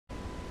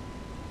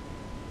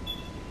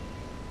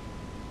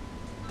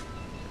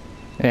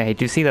Hey,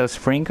 did you see those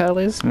spring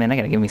colors? Man, I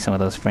gotta give me some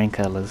of those spring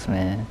colors,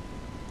 man.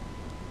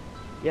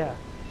 Yeah.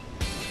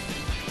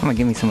 I'm gonna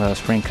give me some of those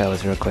spring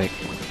colors real quick.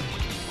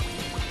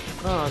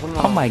 Oh, come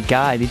on. Oh my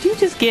god, did you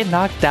just get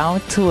knocked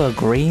down to a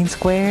green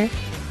square?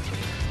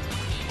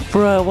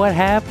 Bruh, what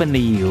happened to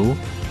you?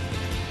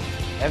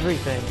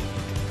 Everything.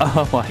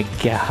 Oh my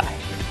god.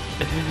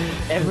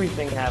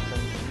 Everything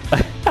happened.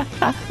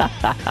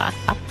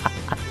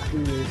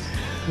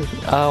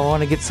 I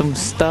wanna get some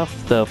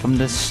stuff though from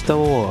the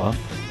store.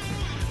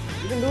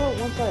 You can do it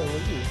once I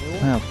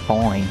leave. Oh,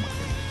 fine.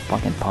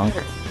 Fucking punk.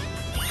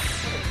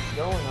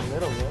 Going a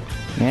little bit.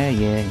 Yeah.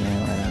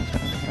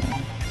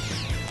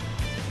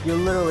 You'll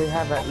literally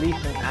have at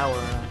least an hour or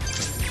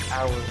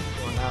half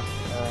an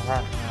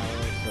hour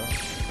or so.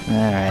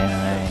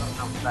 Alright.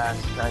 How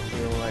fast I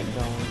feel like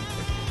going.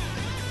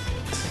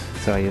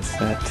 So you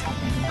said.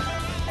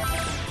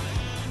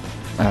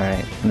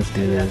 Alright, let's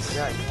do this.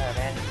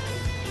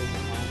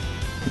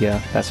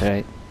 Yeah, that's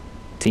right.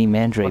 Team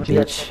Mandrake,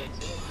 bitch.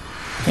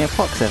 Yeah,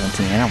 fuck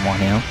 17, I don't want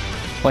him.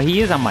 Well,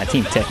 he is on my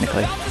team,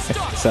 technically.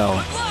 So.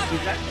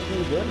 He's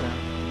actually good now.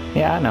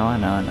 Yeah, I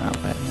know,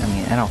 but I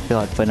mean, I don't feel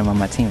like putting him on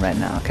my team right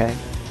now, okay?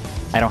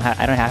 I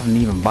haven't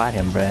even bought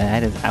him,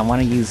 bruh. I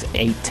want to use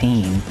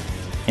 18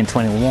 and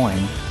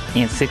 21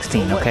 and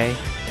 16, okay?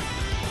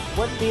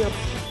 What deal?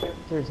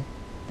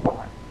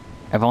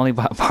 I've only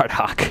bought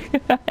Bardock.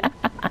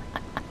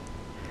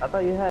 I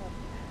thought you had.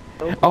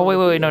 Oh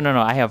wait, no.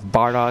 I have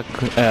Bardock,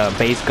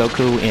 base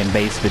Goku, and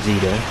base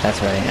Vegeta. That's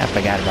right. I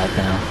forgot about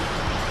them.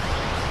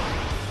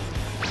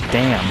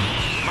 Damn.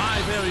 My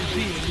very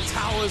being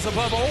towers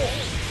above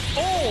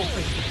all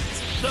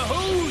things, the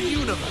whole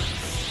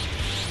universe.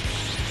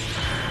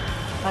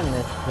 I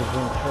missed the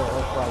intro.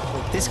 That's why I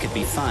took This could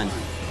be fun.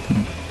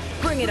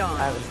 Bring it I on.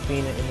 haven't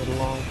seen it in a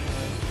long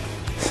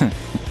time.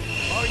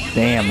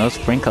 Damn, those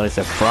spring colors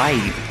are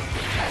bright.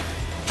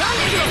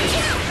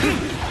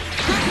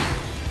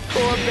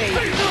 Poor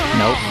baby.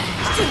 Nope.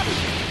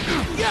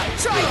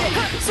 Try it.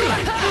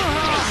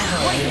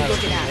 What are you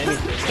looking at?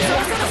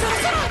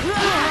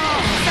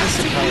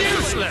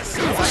 Useless.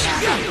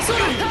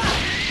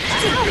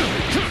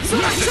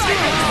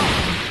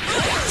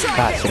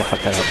 God, should've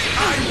fucked that up.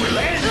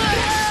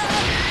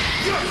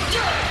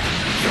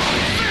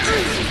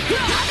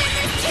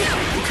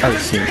 Oh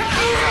shit.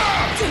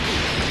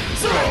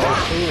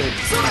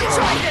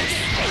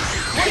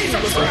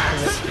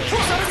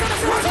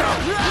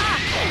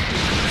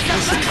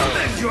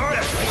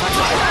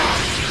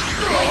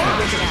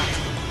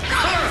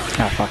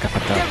 Oh fuck, I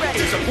fucked up.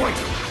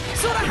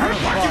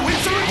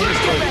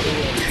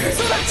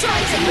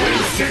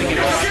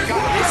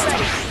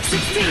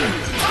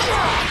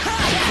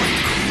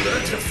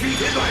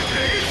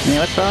 Man,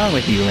 what's wrong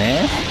with you,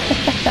 man?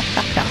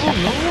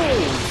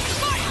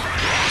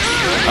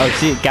 Oh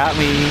shit, got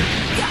me.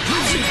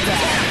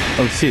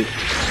 Oh shit.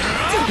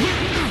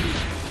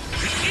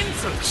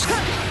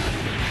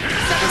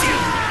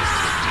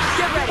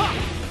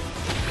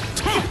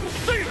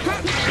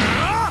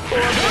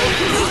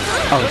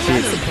 Oh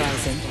shit.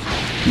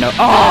 No.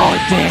 Oh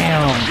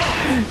damn.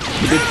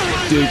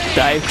 The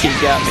dive kick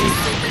got me.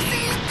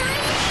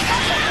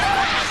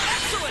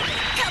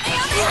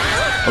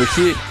 Oh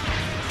shit.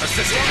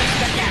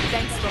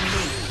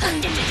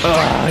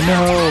 Oh no.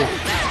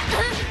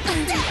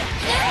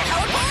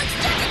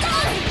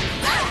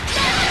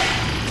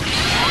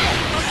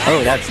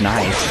 Oh, that's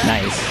nice.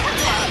 Nice.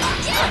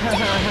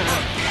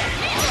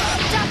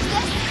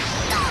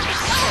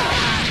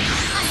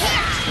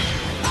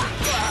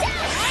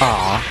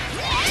 Aw.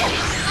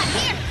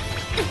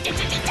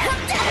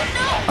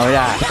 Oh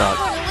yeah, fuck.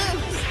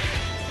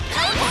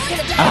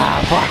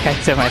 Ah, fuck, I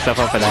set myself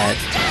up for that.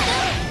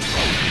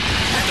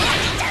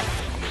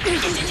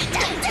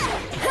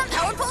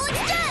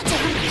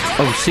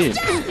 Oh shit.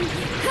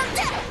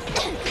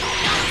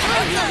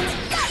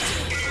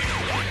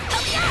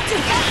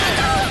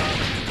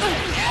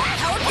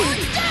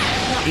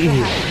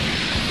 Ew.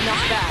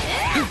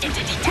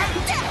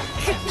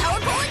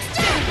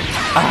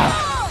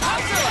 Ah.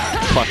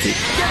 Fuck it.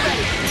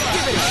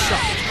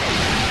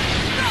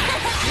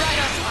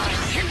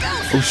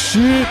 Oh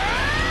shit!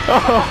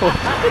 Oh!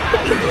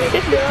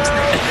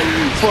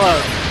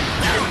 Fuck!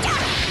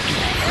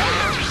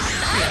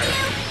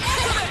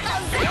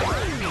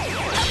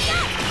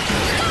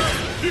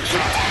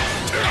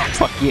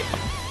 Fuck yeah!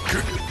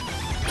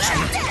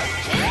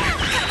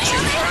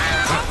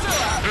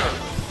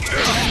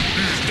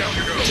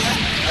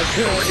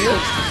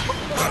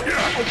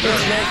 I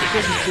can't make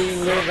this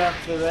live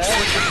after that.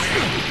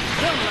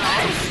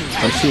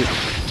 Oh shit!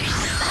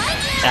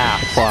 Ah,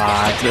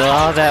 fuck!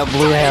 Oh, that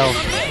blue hell!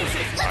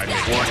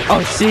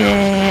 Oh shit! I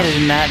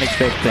did not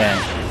expect that.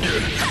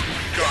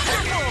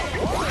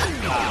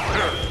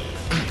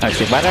 Oh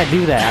shit! Why did I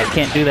do that? I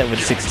can't do that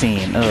with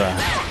 16. Ugh.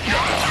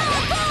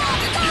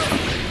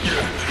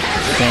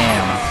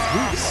 Damn.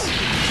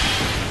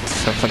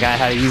 So I forgot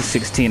how to use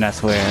 16, I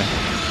swear.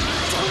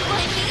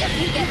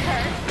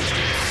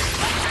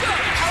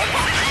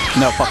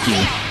 No, fuck you.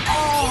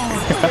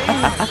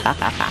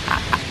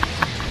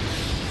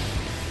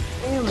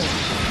 Ew,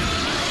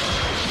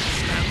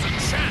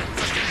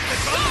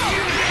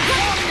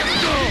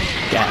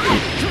 Yeah.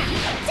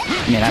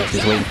 Man, I was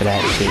just waiting for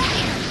that shit.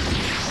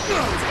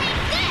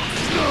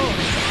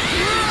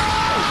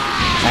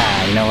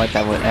 Ah, you know what?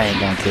 That ain't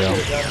gonna kill.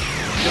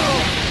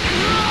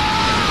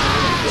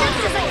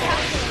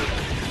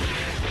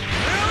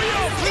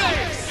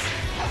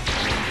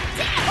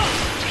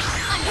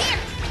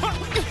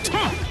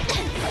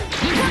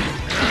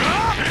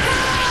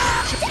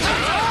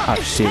 Oh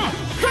shit.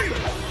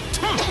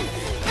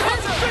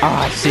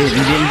 Oh shit,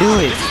 you didn't do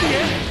it.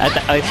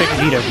 I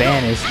expected you to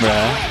vanish,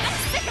 bruh.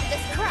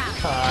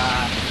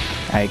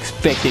 I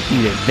expected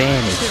you to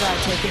vanish. Should I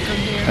take it from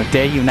here? How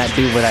dare you not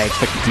do what I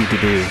expected you to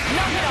do?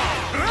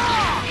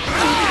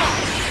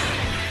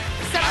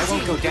 I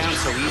won't go down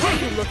so easy. What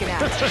are you looking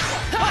at? I'm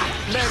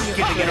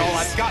gonna get all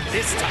I've got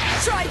this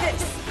time. Try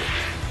this.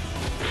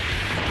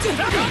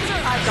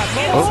 I've got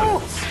more.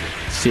 Oh,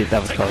 shit,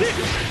 that was close.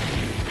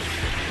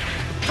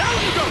 Down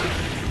you go.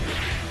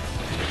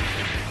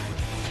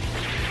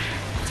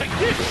 Take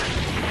this.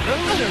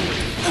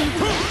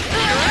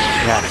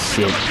 Ah,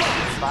 shit.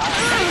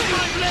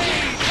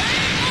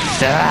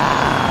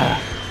 Ah,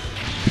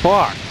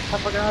 fuck. I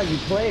forgot how you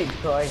played,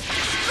 so I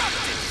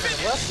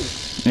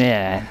left you.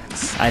 Yeah,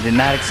 I did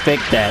not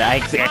expect that. I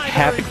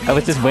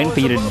was just waiting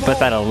for you to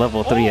bust out a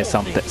level 3 or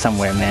something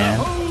somewhere, man.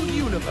 Whole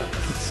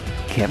universe.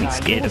 Kept me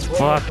scared as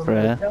fuck,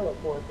 bruh.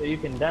 Teleport so you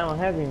can down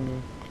heavy me.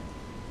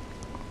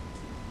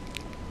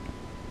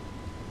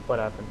 What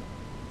happened?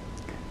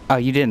 Oh,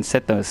 you didn't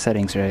set those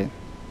settings right.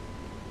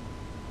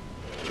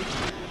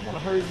 I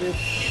heard this.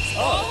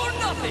 All or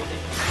nothing.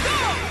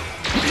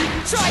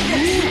 Try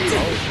this.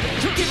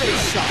 Give it a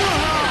shot.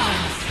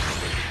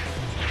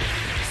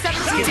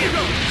 17.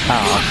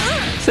 Oh,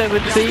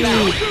 17!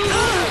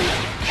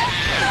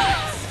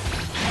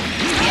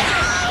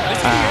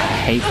 Ah, I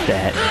hate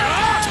that.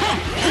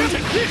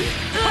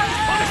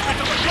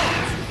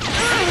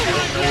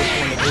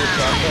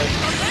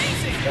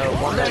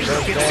 One that does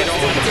that.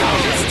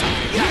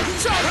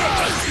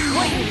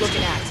 What are you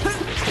looking at?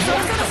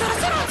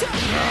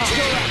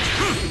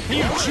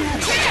 You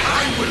choose.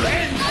 I will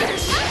end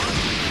this.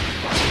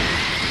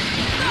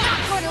 Not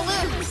gonna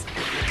lose.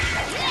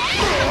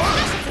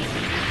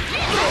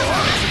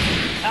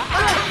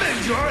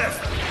 Commend your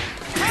effort.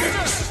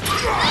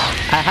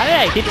 How did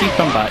I hit you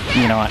from about,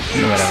 you know what,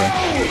 whatever.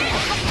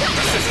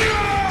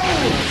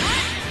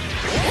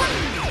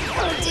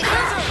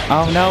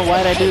 Oh no,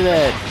 why'd I do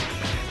that?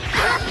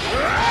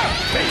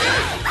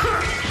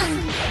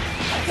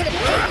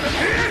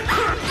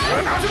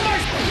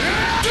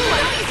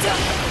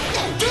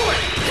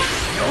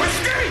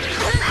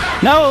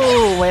 No!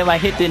 Wait, my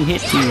hit didn't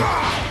hit you.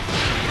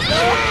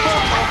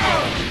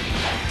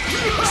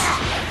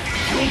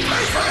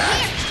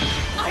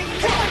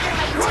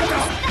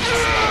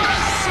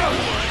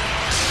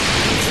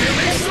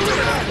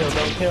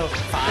 Don't kill.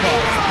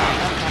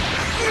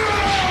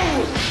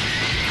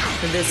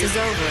 This is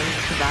over.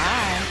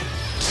 Bye.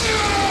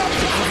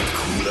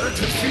 Cooler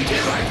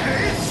defeated like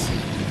this.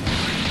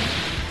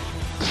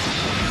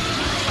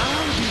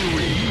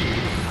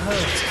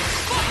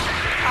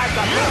 I've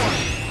got more.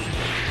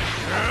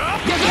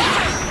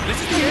 This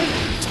is the end.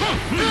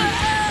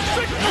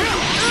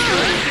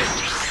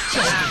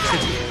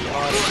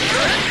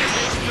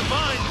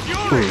 Divine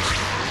fury. Ooh.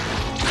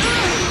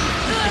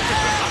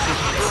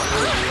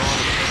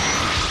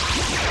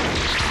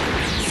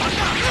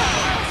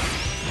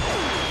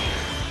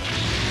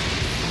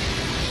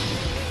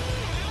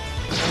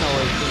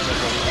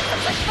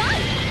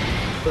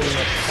 Pretty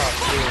much top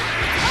tier.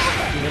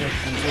 Even if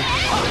you just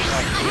top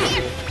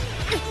tier.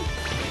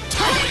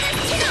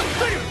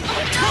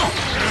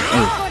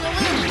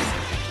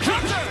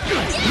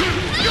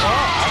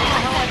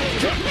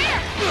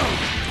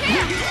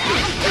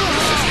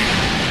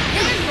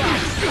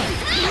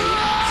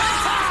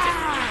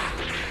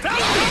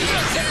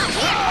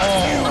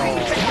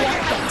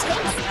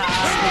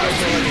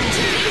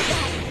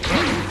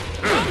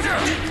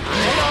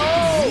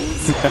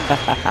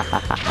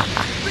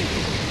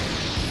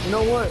 You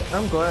know what?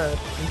 I'm glad.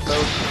 I'm so.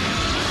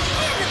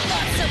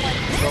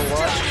 You know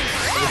what?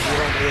 If you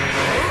don't really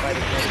know how to fight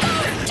against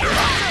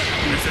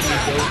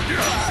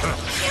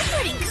You're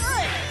pretty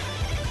good.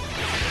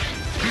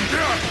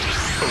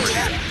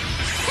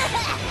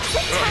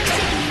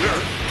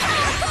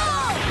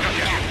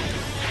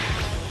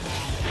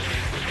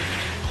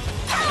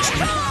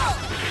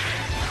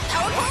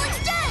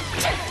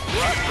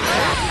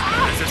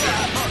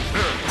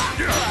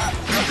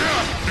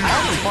 I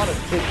haven't fought a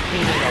 16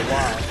 in a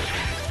while.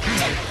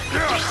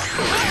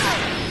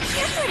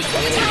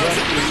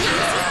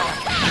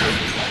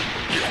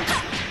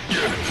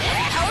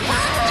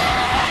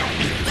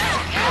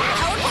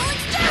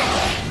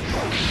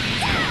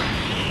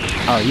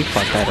 Oh, you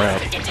fucked that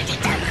up.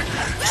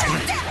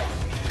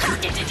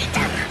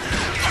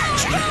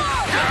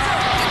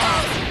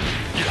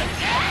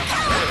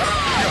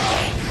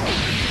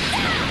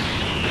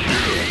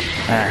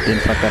 Ah,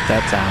 didn't fuck up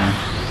that time.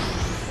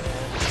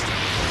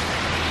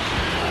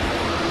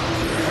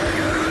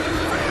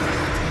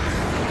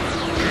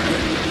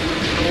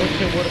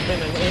 It would have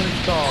been an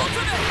install.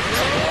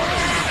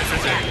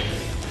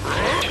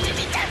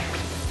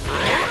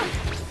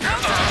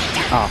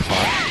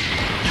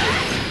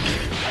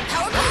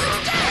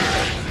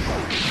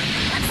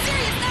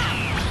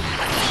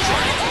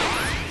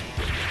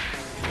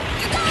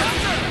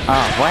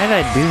 Oh, why did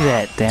I do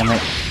that? Damn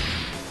it.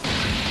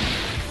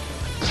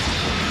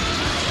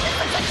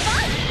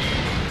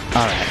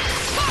 Alright.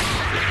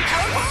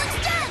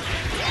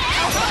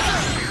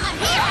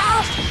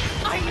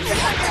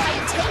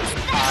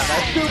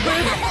 That's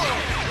stupid.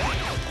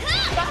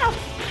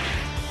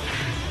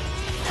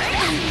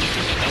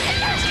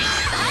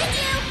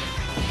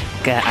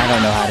 God, I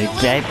don't know how to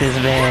get this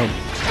man.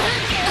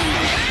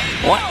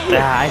 What?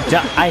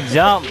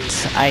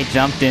 I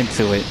jumped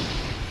into it.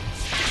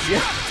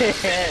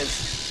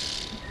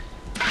 Yes.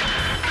 Oh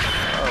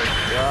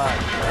god.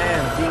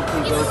 Man, DP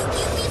goes.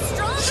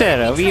 Shut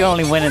up, you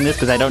only winning this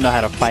because I don't know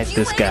how to fight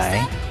this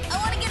guy.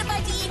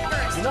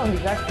 You know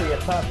he's actually a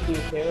top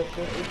tier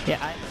character.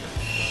 Yeah,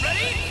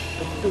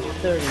 It's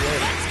 38.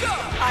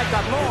 I've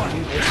got more.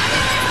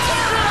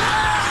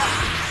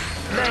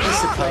 I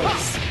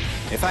suppose.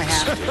 If I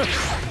have to.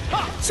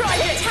 Try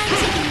it.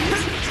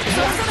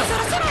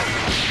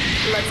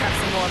 Let's have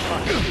some more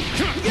fun.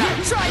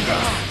 Try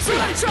this.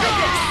 Try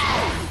this.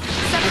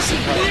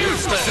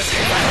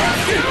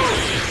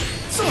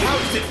 So how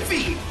does it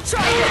feel?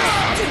 Try it.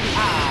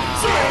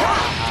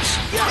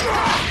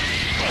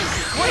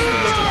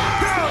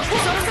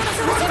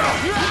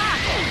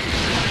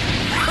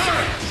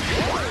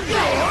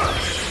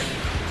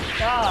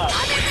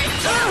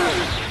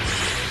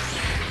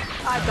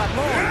 I've got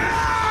more.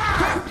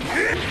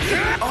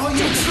 All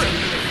you trick.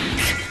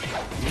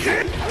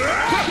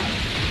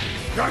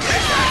 Run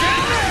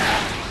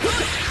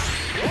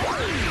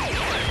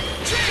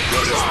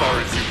as far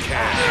as you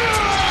can.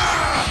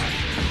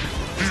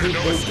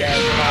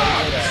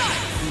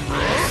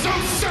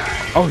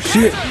 oh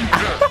shit!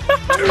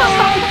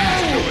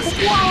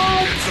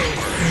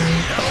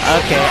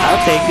 Okay,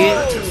 I'll take it.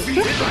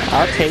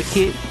 I'll take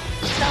it.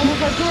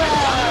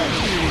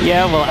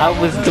 Yeah, well, I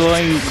was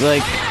doing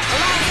like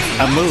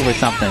a move or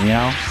something, you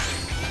know?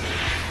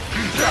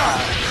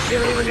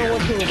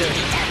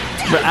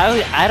 But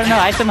I don't know,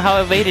 I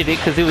somehow evaded it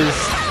because it was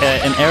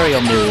an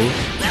aerial move.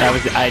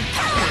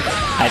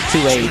 I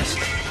 2H'd.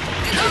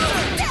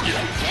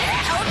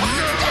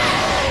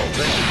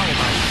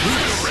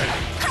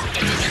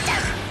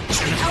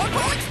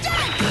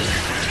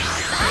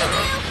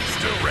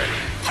 Still ready.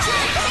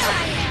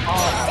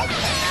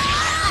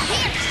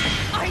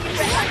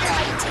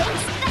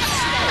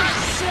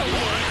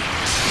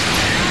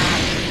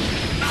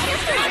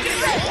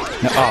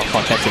 No, oh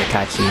fuck, that should have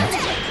caught you.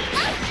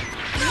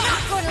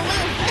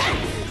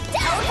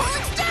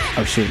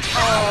 Oh shoot.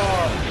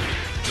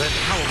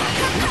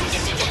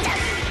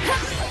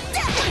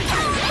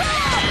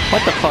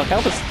 What the fuck? I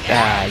was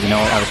you know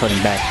what, I was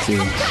holding back to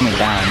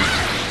down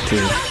to.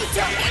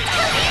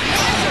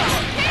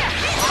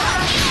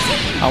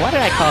 Oh, why did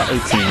I call 18?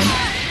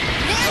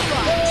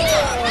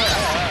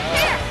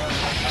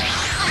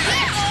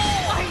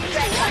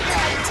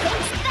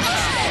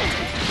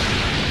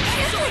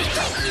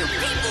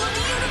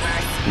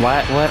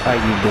 What are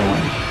you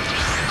doing?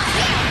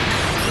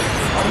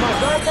 Oh my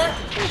god, that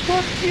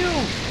fuck you!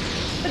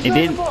 It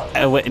didn't.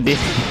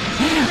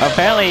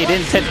 Apparently, it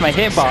didn't touch my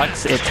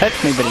hitbox. It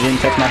touched me, but it didn't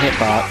touch my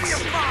hitbox.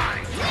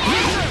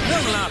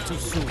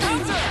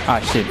 Oh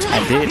shit! I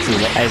did too.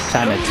 I was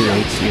trying to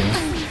 2H you.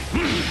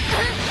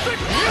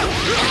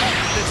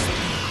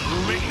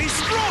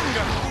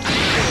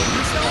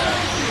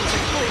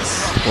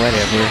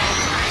 Whatever.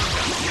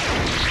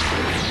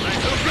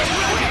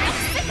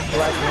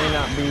 Black may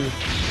not be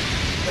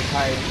as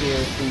high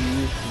tier as he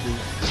used to be,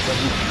 but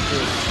he's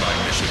still. My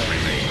mission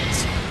remains.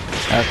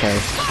 Okay.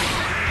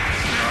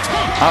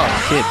 Oh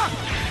shit.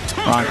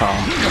 Wrong call.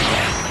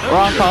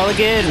 Wrong call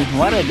again.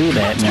 Why did I do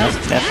that? No,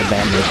 that's a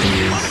bad move to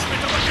use.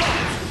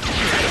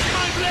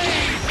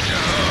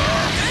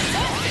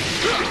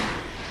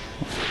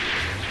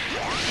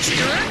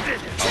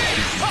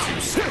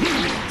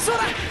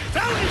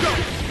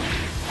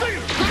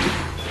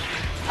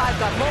 I've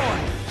got more.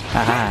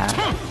 Haha.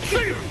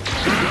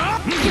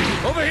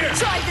 Over here.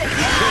 Try this.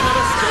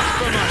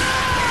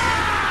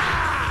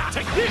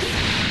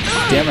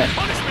 Damn it.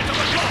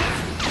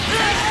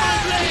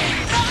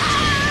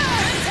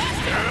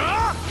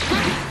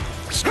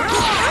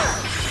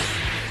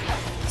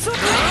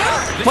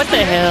 What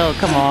the hell?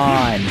 Come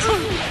on.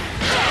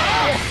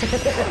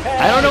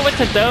 I don't know what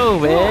to do,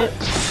 man.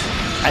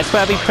 I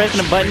swear I'll be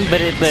pressing the button, but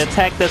the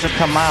attack doesn't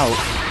come out.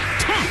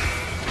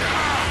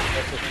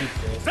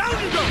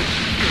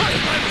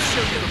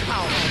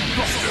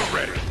 Still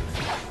ready.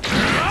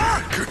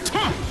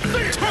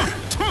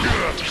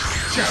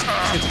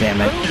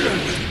 Damn it.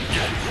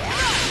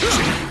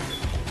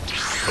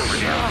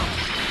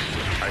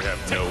 I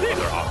have no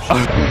other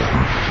option.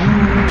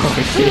 Oh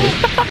shit.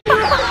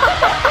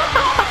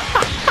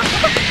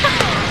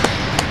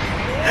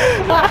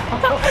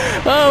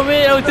 Oh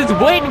man, I was just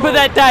waiting for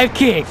that dive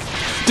kick.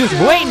 Just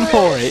waiting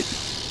for it.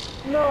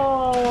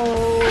 No!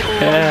 Oh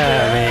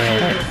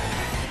man.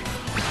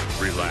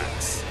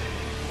 Relax.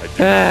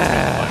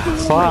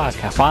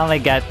 Fuck, I finally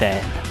got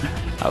that.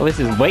 I was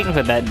just waiting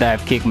for that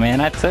dive kick, man,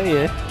 I tell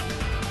you.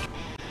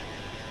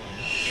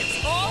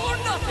 It's all or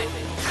nothing.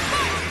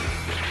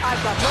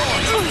 I've got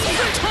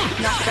more.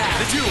 Not bad.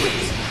 The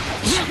duels.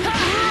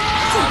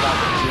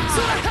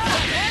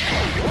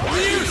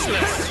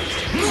 Useless.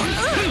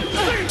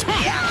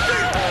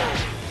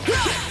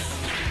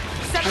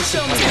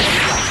 Show me.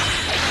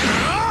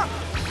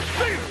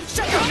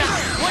 Shut your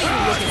mouth. What are you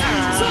looking at?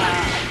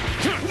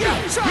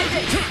 Try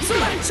this.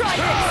 Try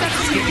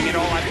this. Giving it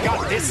all I've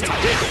got this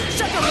time.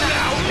 Shut your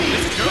mouth.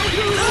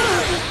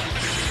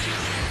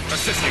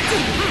 Assisting.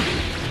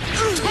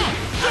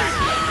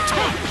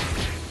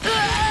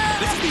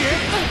 This is the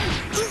end.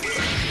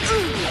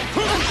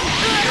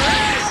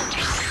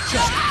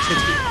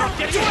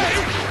 Get away!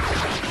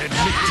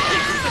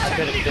 I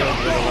could have failed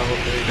with a level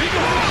 3.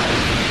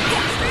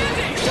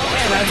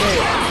 Man, I did.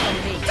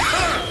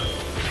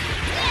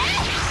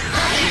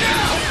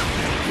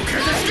 You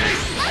can't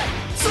escape!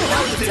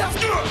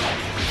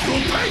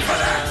 You'll pay for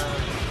that!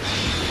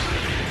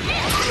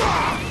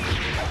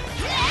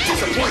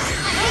 Disappointing!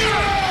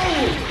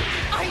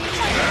 Are you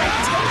trying to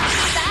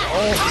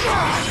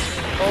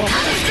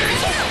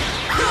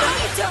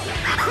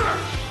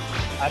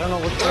I don't know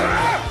what's going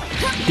on.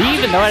 Do you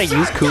even know how to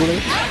use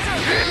cooler?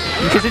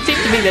 Because it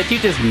seems to me that you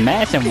just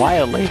mash him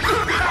wildly.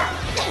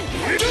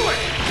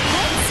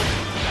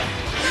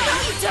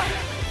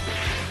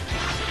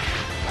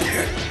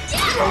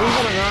 Believe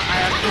it or not, I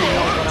actually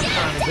know what I'm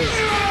trying to do.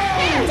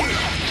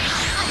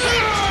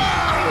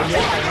 So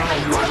yes, I know how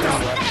to use it.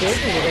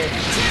 Left it.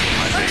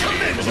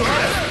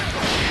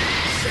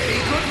 Say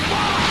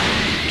goodbye!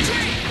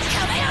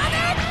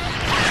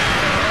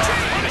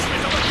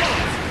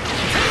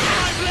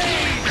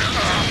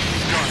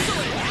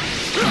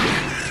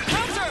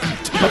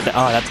 What the?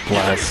 Oh, that's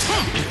plus.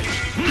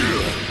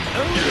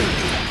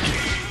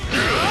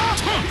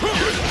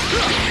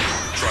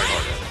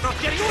 Not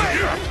getting away!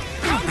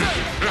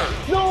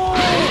 No!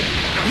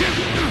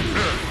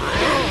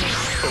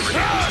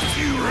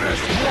 You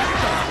rest.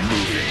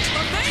 Move it.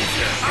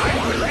 I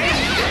will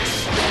end this.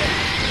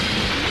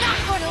 Not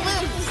going to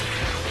lose.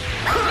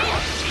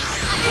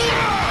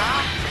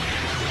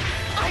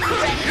 Are you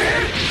ready?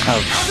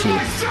 Oh shit.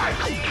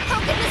 How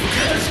can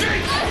this be?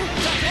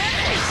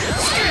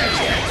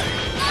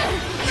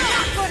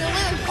 Not going to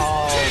lose.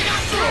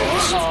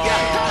 What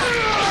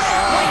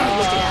are you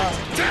looking at?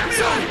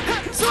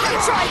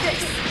 Try this.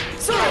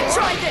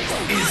 Try this.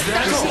 Is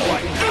that all?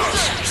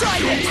 Try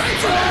this.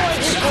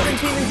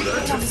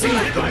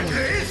 Defeated like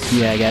this?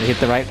 Yeah, I gotta hit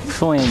the right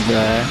swing,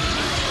 bruh.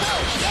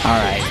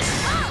 Alright.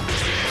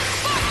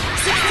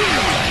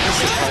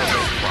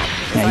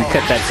 Now you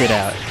cut that shit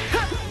out.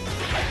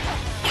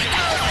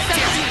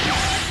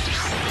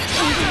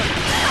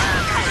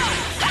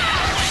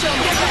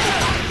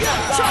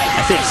 I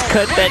said just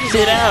cut that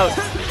shit out.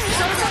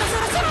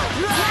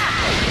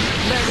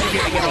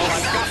 Giving it all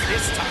I've got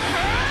this time.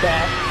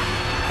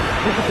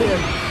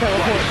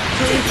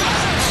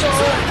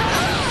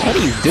 What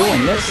are you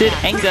doing? That shit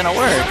ain't gonna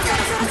work.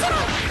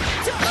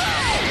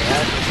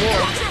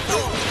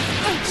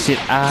 Shit,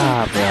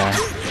 bruh.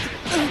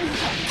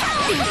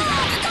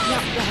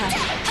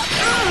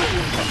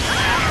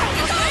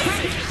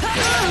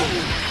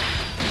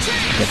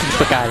 Get the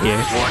fuck out of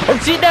here. Oh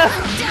shit, no!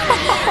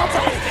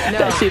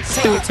 That shit's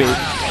stupid.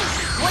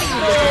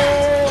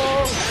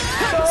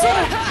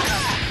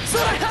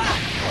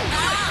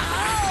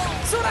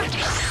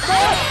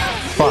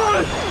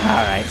 Fuck.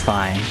 Alright,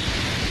 fine.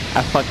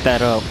 I fucked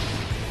that up.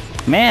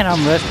 Man,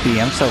 I'm rusty.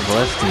 I'm so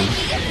rusty.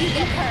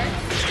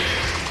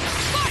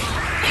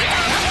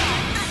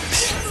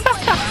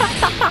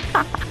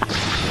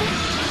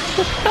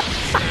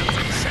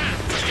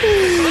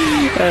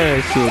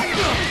 Oh shit.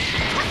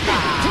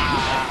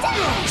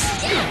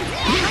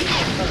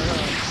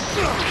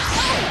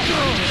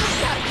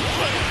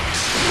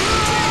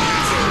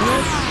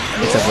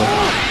 It's over.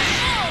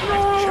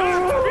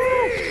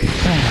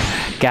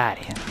 Got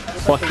him.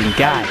 Fucking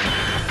got him.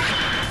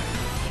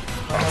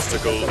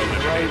 Obstacle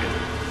eliminated.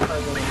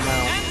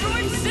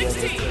 Android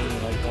 16.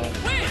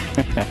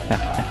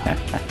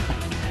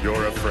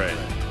 You're a friend.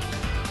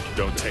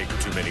 Don't take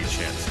too many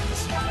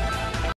chances.